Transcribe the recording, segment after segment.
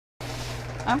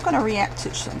I'm gonna react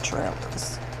to some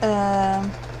trailers.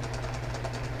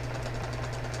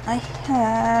 I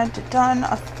had done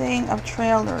a thing of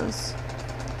trailers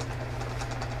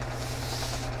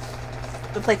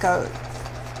with like a,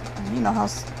 you know how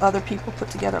other people put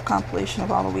together a compilation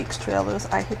of all the week's trailers.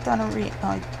 I had done a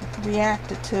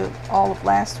reacted to all of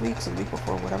last week's or the week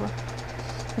before, whatever,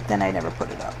 but then I never put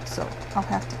it up, so I'll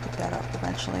have to put that up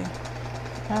eventually.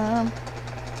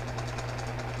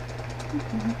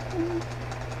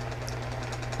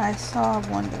 I saw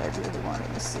one that I really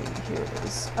wanted to see. Here it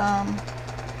is.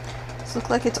 This looks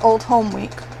like it's Old Home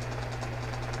Week.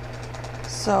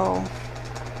 So,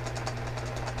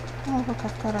 oh look,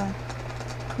 I've got a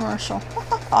commercial.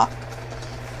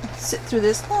 Let's sit through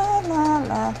this. La la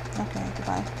la. Okay,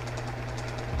 goodbye.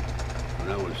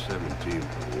 When I was 17,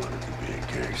 I wanted to be a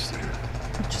gangster.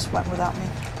 It just went without me.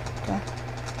 Okay.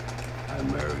 I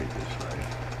married this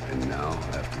life, and now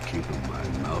after keeping my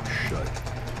mouth shut,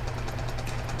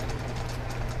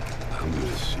 I'm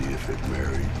gonna see if it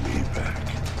married me back.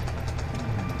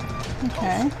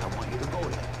 Okay. I want you to go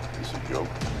there. It's a joke.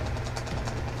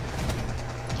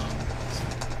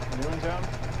 New in town?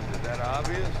 Is that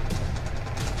obvious?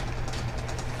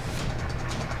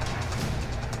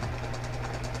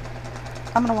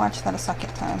 I'm gonna watch that a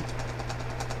second time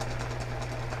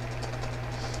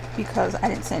because I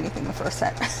didn't say anything the first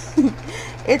time.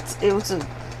 It was a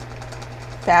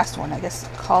fast one, I guess.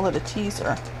 Call it a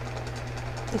teaser.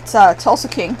 It's Tulsa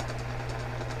King.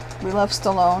 We love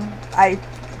Stallone. I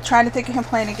trying to think of him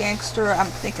playing a gangster. I'm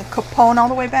thinking Capone all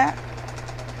the way back.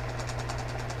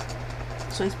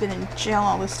 So he's been in jail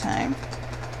all this time.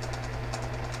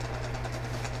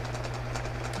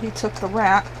 He took the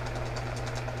rap.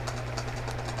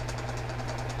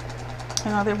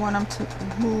 And now they want him to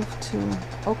move to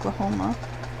Oklahoma.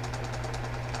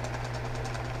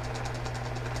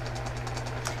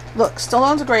 Look,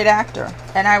 Stallone's a great actor,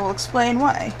 and I will explain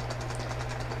why.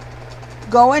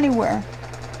 Go anywhere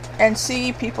and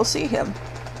see people see him,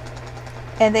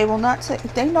 and they will not say,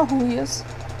 they know who he is.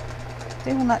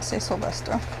 They will not say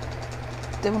Sylvester.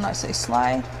 They will not say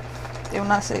Sly. They will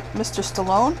not say Mr.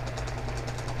 Stallone.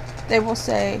 They will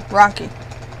say Rocky.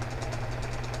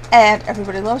 And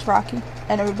everybody loves Rocky,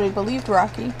 and everybody believed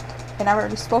Rocky. And I've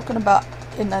already spoken about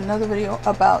in another video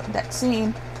about that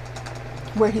scene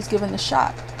where he's given the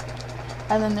shot.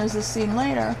 And then there's this scene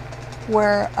later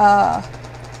where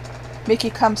Mickey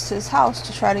comes to his house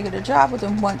to try to get a job with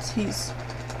him once he's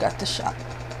got the shot.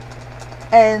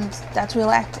 And that's real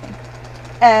acting.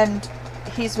 And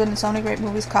he's been in so many great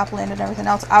movies, Copland and everything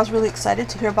else. I was really excited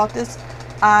to hear about this.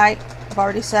 I've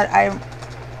already said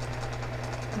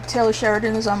Taylor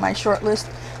Sheridan is on my short list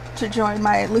to join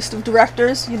my list of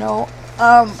directors. You know,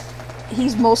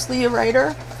 he's mostly a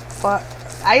writer, but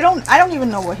I don't even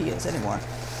know what he is anymore.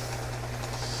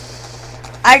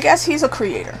 I guess he's a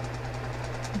creator,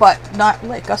 but not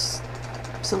like us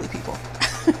silly people.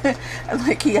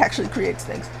 Like he actually creates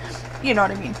things. You know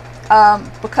what I mean?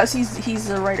 Because he's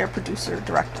a writer, producer,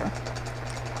 director.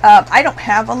 I don't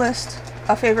have a list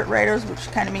of favorite writers,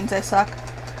 which kind of means I suck.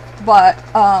 But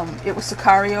it was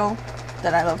Sicario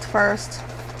that I loved first,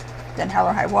 then Hell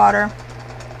or High Water,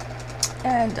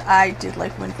 and I did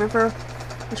like Wind River,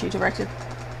 which he directed.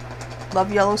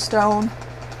 Love Yellowstone.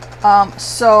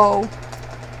 So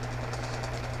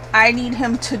I need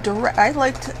him to direct.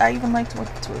 I even liked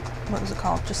what was it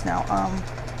called just now?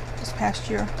 This past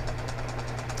year,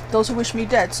 Those Who Wish Me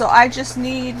Dead. So I just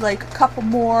need like a couple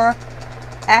more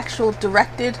actual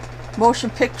directed motion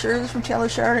pictures from Taylor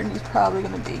Sheridan. He's probably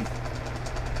going to be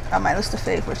on my list of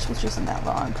favorites, which isn't that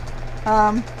long.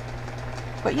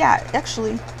 But yeah,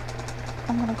 actually,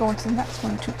 I'm going to go into the next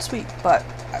one, Toot Sweet. But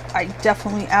I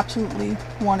definitely, absolutely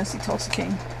want to see Tulsa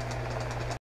King.